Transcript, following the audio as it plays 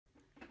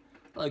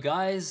Hello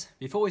guys,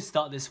 before we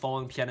start this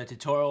following piano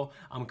tutorial,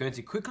 I'm going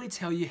to quickly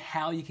tell you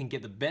how you can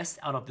get the best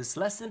out of this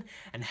lesson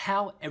and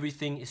how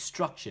everything is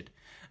structured.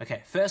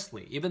 Okay,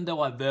 firstly, even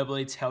though I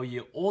verbally tell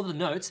you all the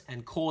notes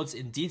and chords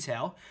in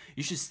detail,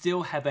 you should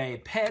still have a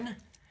pen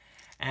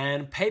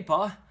and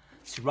paper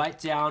to write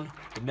down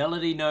the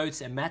melody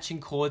notes and matching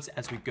chords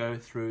as we go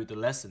through the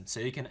lesson, so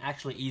you can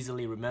actually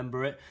easily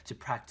remember it to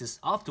practice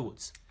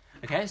afterwards.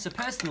 Okay, so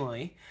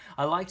personally,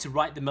 I like to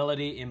write the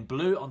melody in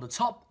blue on the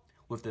top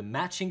with the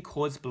matching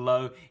chords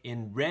below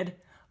in red,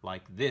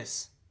 like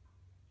this.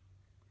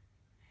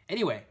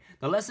 Anyway,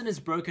 the lesson is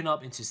broken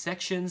up into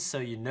sections so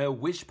you know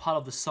which part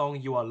of the song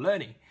you are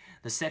learning.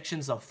 The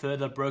sections are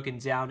further broken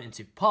down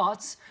into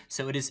parts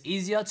so it is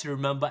easier to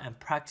remember and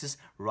practice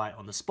right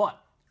on the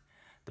spot.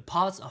 The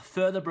parts are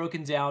further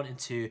broken down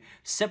into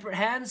separate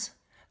hands,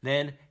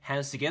 then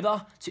hands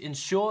together to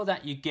ensure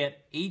that you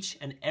get each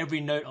and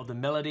every note of the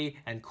melody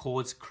and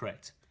chords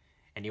correct.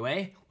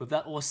 Anyway, with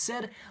that all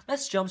said,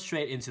 let's jump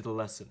straight into the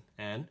lesson,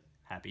 and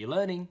happy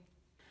learning!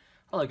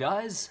 Hello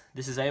guys,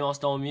 this is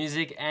Amosdoll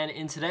Music, and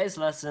in today's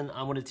lesson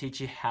I'm going to teach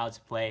you how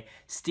to play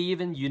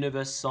Steven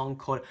Universe song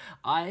called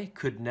I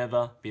Could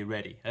Never Be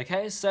Ready.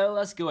 Okay, so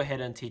let's go ahead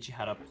and teach you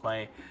how to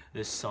play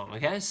this song.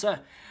 Okay, so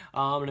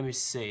let me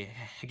see.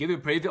 I'll give you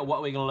a preview of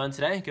what we're going to learn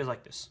today. It goes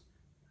like this.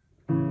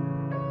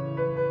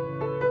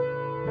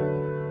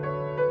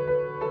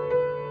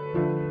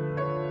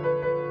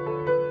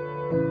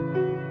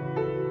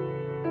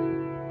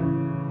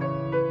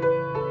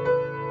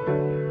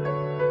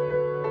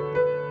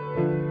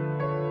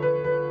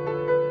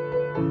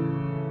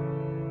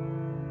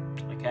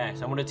 Okay,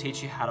 so I'm going to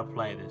teach you how to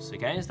play this,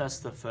 okay? So that's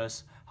the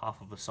first half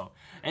of the song.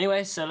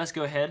 Anyway, so let's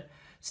go ahead.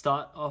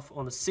 Start off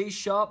on the C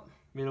sharp,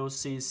 middle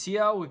C is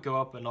here, we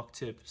go up an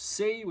octave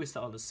C, we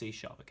start on the C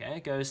sharp, okay?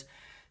 It goes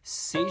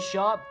C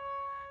sharp,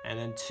 and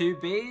then 2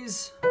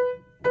 Bs,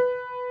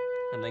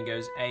 and then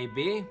goes A,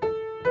 B,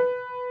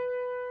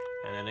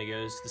 and then it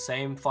goes the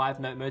same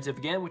 5-note motive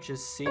again, which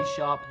is C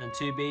sharp, and then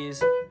 2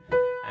 Bs,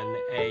 and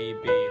A,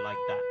 B, like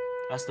that.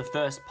 That's the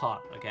first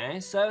part, okay?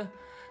 So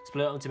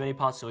split it into many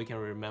parts so we can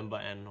remember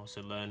and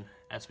also learn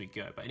as we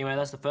go. But anyway,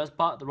 that's the first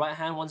part. The right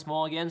hand once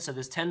more again. So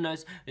there's 10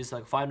 notes. It's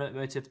like a 5-note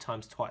motive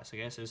times twice.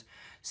 Okay, so it's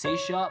C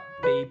sharp,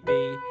 B, B,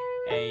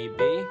 A,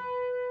 B.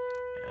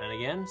 And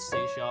again,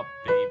 C sharp,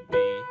 B, B,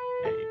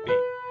 A, B.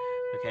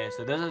 Okay,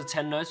 so those are the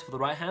 10 notes for the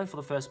right hand for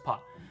the first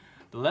part.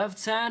 The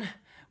left hand,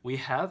 we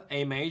have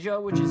A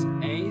major, which is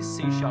A,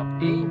 C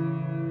sharp, E.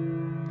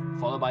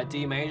 Followed by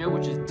D major,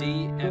 which is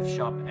D, F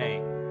sharp,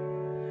 A.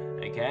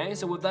 Okay,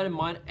 so with that in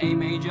mind, A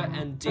major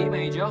and D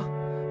major,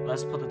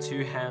 let's put the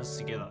 2 hands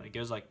together. It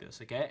goes like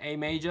this, okay? A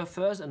major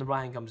first, and the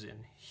right hand comes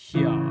in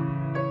here.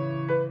 And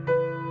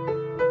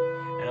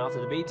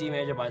after the B, D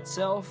major by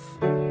itself,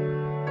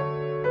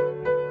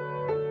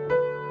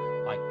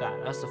 like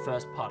that. That's the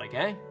first part,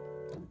 okay?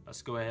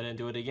 Let's go ahead and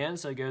do it again.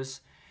 So it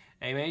goes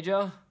A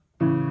major,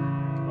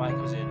 right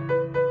comes in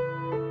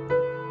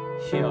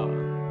here,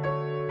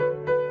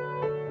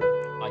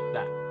 like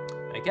that,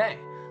 okay?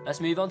 Let's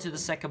move on to the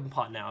second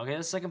part now, okay?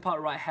 The second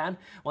part, right hand,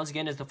 once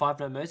again is the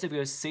 5-note motive. It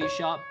goes C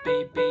sharp,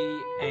 B, B,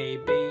 A,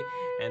 B,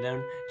 and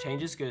then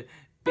changes, go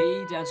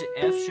B down to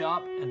F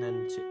sharp, and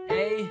then to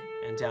A,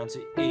 and down to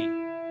E,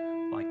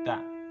 like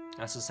that.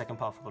 That's the second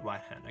part for the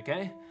right hand,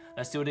 okay?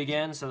 Let's do it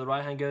again. So the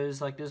right hand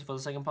goes like this for the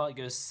second part. It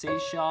goes C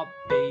sharp,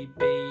 B,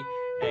 B,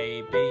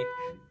 A, B,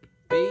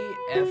 B,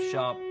 F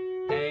sharp,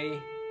 A,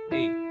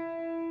 E.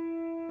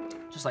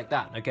 Just like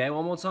that, okay?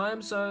 One more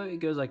time, so it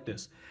goes like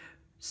this.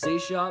 C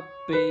sharp,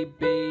 B,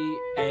 B,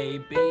 A,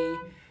 B,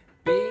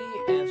 B,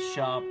 F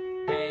sharp,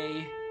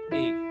 A,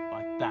 E,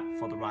 like that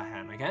for the right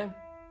hand, okay?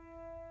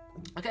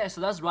 Okay, so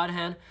that's right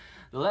hand.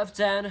 The left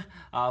hand,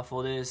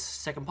 for this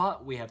second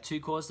part, we have 2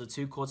 chords. The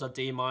 2 chords are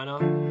D minor,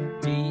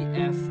 D,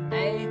 F,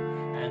 A,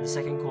 and the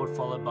second chord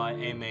followed by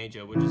A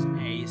major, which is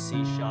A,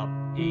 C sharp,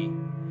 E.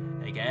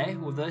 Okay,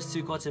 with those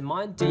 2 chords in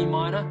mind, D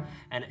minor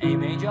and A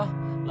major,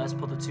 let's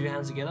put the 2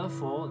 hands together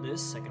for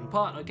this second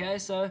part, okay?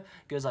 So it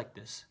goes like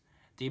this.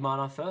 D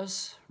minor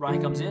first, right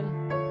hand comes in,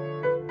 and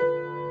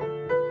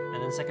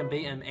then second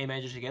B and A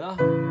major together,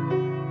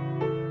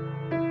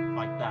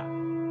 like that.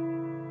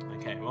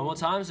 Okay, one more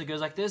time, so it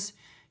goes like this,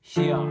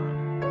 here,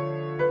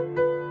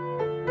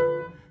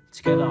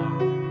 together,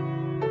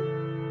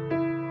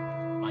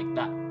 like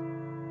that.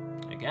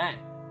 Okay,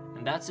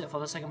 and that's it for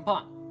the second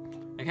part.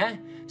 Okay,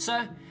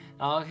 so,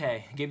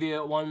 give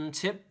you one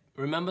tip.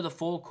 Remember the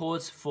 4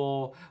 chords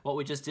for what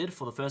we just did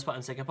for the first part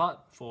and second part,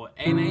 for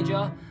A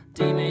major,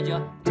 D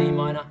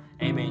minor,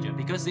 A major.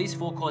 Because these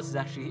 4 chords is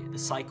actually the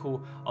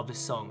cycle of the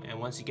song. And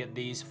once you get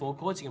these 4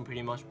 chords, you can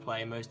pretty much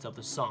play most of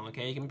the song,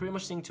 okay? You can pretty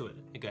much sing to it,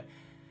 okay?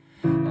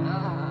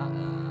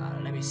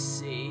 Let me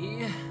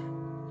see.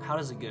 How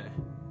does it go?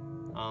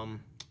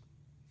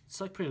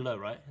 It's like pretty low,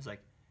 right? It's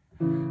like,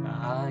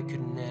 I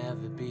could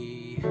never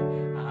be,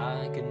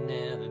 I could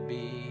never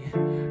be,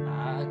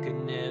 I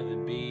could never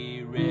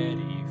be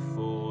ready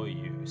for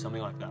you.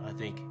 Something like that, I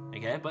think.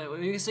 Okay, but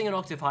we can sing an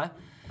octave high.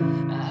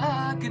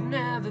 I could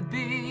never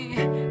be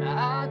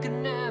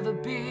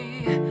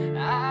be,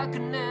 I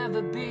could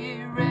never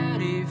be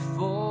ready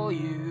for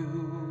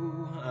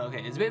you.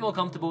 Okay, it's a bit more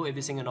comfortable if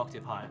you sing an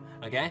octave higher,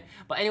 okay?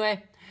 But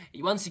anyway,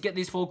 once you get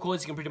these 4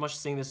 chords, you can pretty much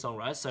sing this song,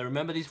 right? So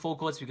remember these 4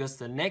 chords because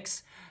the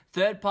next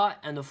 3rd part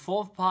and the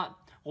 4th part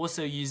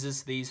also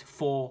uses these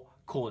 4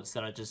 chords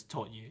that I just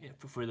taught you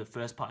for the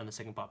 1st part and the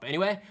 2nd part. But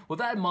anyway, with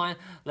that in mind,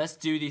 let's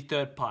do the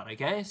 3rd part,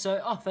 okay?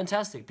 So, oh,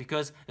 fantastic,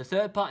 because the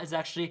 3rd part is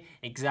actually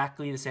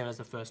exactly the same as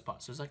the 1st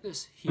part. So it's like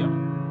this, here,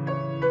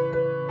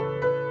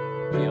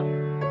 here,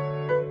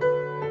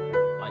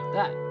 like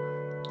that.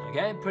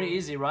 Okay, pretty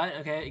easy, right?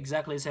 Okay,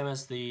 exactly the same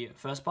as the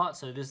 1st part.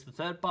 So this is the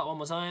 3rd part, one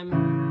more time.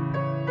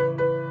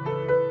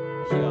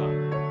 Here,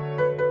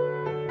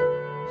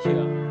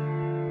 here.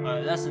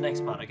 That's the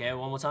next part, okay?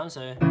 One more time,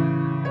 so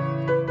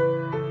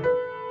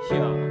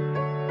here.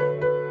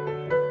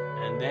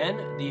 And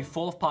then the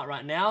 4th part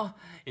right now,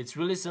 it's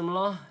really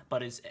similar,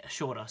 but it's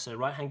shorter. So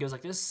right hand goes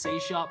like this, C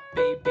sharp,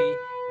 B, B,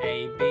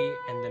 A, B,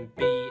 and then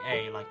B,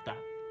 A, like that.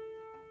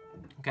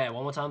 Okay,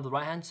 one more time with the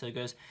right hand, so it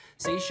goes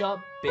C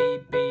sharp, B,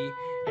 B,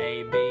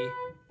 A, B,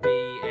 B,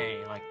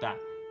 A, like that.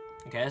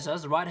 Okay, so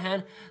that's the right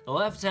hand. The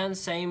left hand,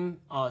 same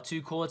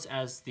 2 chords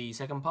as the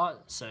 2nd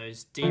part, so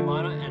it's D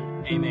minor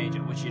and A major,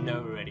 which you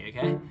know already,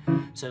 okay?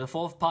 So the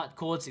 4th part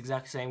chords,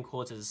 exact same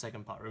chords as the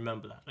 2nd part,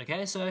 remember that,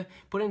 okay? So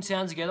putting 2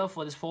 hands together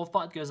for this 4th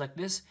part goes like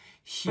this,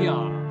 here.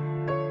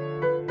 And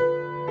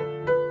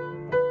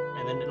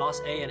then the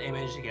last A and A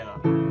major together,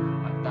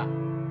 like that.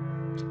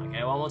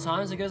 Okay, one more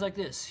time, so it goes like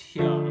this,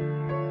 here.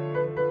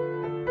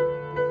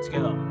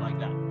 Together, like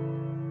that.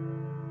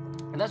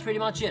 And that's pretty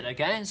much it,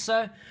 okay?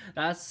 So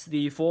that's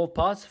the 4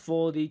 parts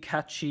for the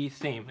catchy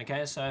theme,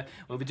 okay? So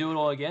if we do it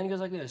all again, it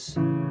goes like this.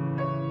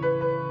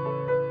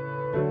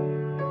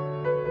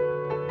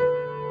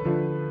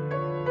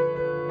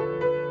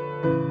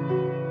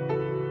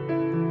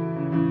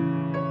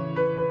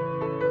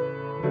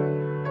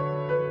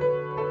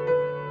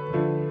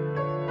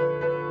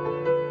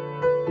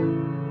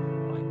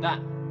 Like that,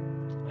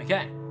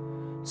 okay?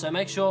 So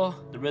make sure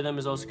the rhythm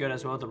is also good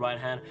as well, the right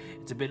hand.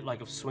 It's a bit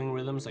like of swing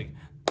rhythms, like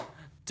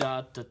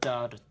da da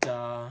da da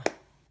da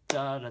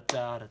da da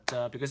da da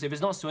da. Because if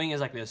it's not swing,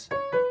 it's like this,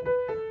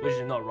 which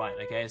is not right,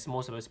 okay? It's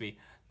more supposed to be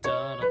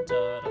da da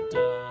da da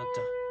da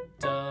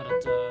da da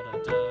da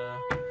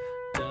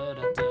da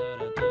da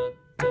da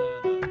da,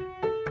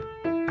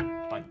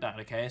 like that,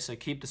 okay? So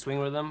keep the swing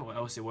rhythm, or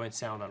else it won't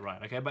sound that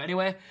right, okay? But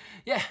anyway,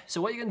 yeah,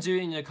 so what you can do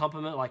in your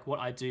accompaniment, like what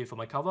I do for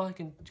my cover, you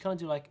can kind of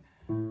do like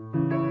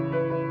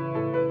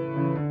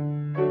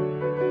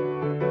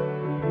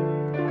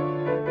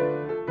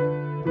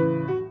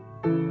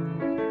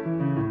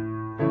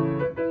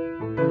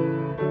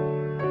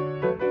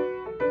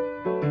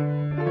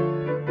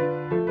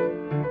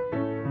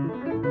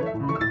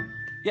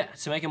yeah,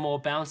 to make it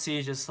more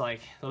bouncy, just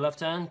like the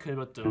left hand could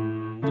go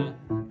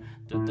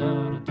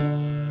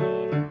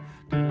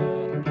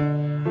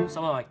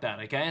something like that,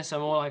 okay? So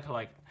more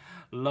like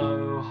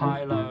low,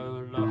 high,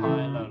 low, low,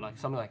 high, low, like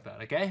something like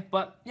that, okay?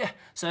 But yeah,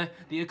 so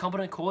the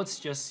accompaniment chords,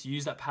 just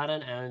use that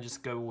pattern and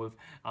just go with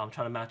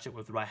trying to match it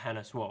with the right hand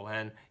as well.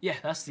 And yeah,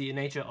 that's the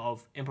nature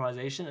of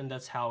improvisation, and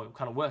that's how it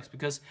kind of works,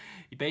 because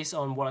based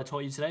on what I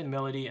taught you today, the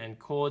melody and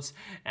chords,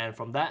 and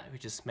from that we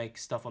just make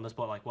stuff on the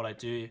spot, like what I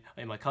do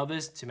in my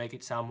covers, to make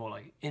it sound more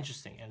like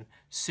interesting and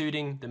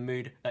suiting the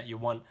mood that you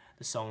want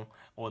the song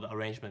or the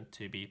arrangement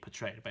to be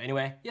portrayed. But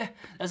anyway, yeah,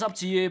 that's up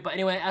to you. But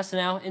anyway, as for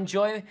now,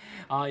 enjoy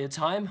your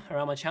time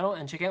around my channel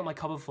and check out my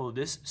cover for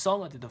this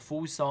song. I did the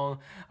full song,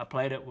 I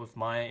played it with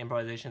my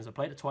improvisations, I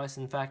played it twice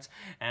in fact,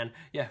 and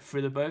yeah,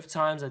 through the both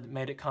times I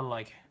made it kind of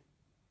like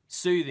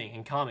soothing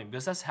and calming,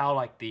 because that's how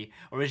like the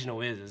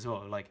original is as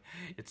well. Like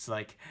it's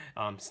like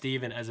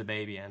Stephen as a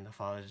baby and the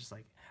father's just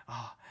like,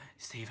 oh,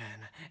 Stephen.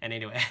 And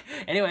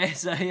anyway,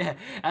 so yeah,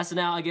 as for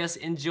now, I guess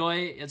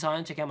enjoy your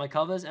time, check out my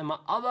covers and my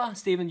other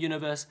Steven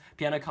Universe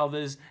piano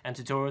covers and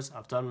tutorials.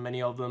 I've done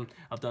many of them.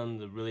 I've done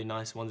the really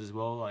nice ones as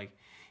well, like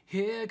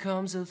Here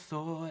Comes a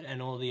Thought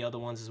and all the other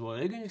ones as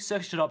well. You can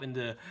search it up in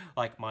the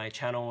like my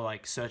channel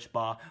like search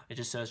bar and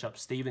just search up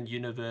Steven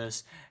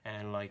Universe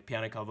and like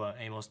piano cover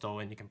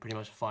Amosdoll, and you can pretty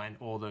much find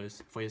all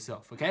those for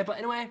yourself, okay? But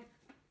anyway,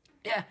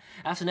 yeah,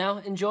 as for now,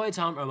 enjoy your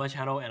time on my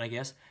channel, and I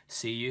guess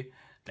see you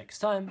next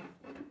time.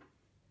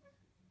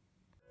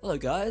 Hello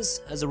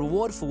guys, as a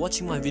reward for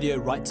watching my video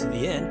right to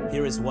the end,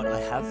 here is what I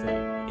have for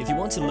you. If you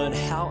want to learn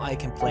how I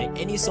can play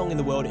any song in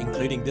the world,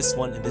 including this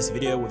one in this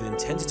video within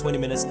 10 to 20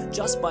 minutes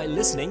just by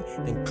listening,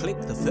 then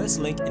click the first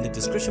link in the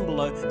description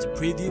below to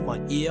preview my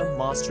ear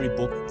mastery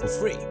book for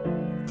free.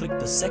 Click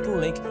the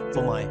second link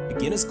for my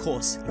beginner's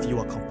course if you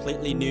are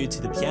completely new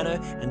to the piano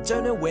and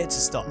don't know where to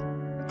start.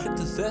 Click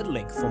the third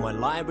link for my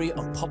library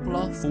of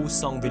popular full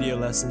song video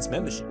lessons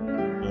membership.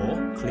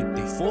 or click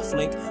the fourth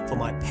link for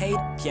my paid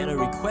piano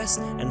request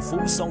and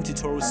full song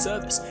tutorial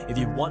service if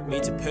you want me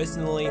to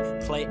personally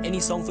play any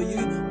song for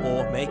you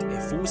or make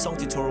a full song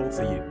tutorial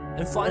for you.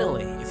 And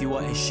finally, if you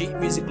are a sheet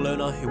music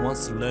learner who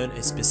wants to learn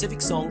a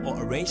specific song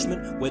or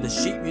arrangement where the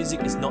sheet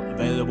music is not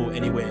available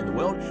anywhere in the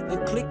world,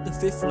 then click the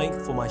fifth link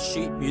for my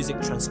sheet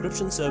music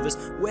transcription service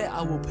where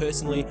I will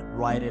personally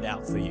write it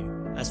out for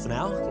you. As for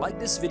now, like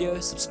this video,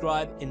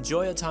 subscribe,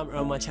 enjoy your time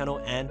around my channel,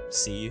 and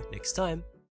see you next time.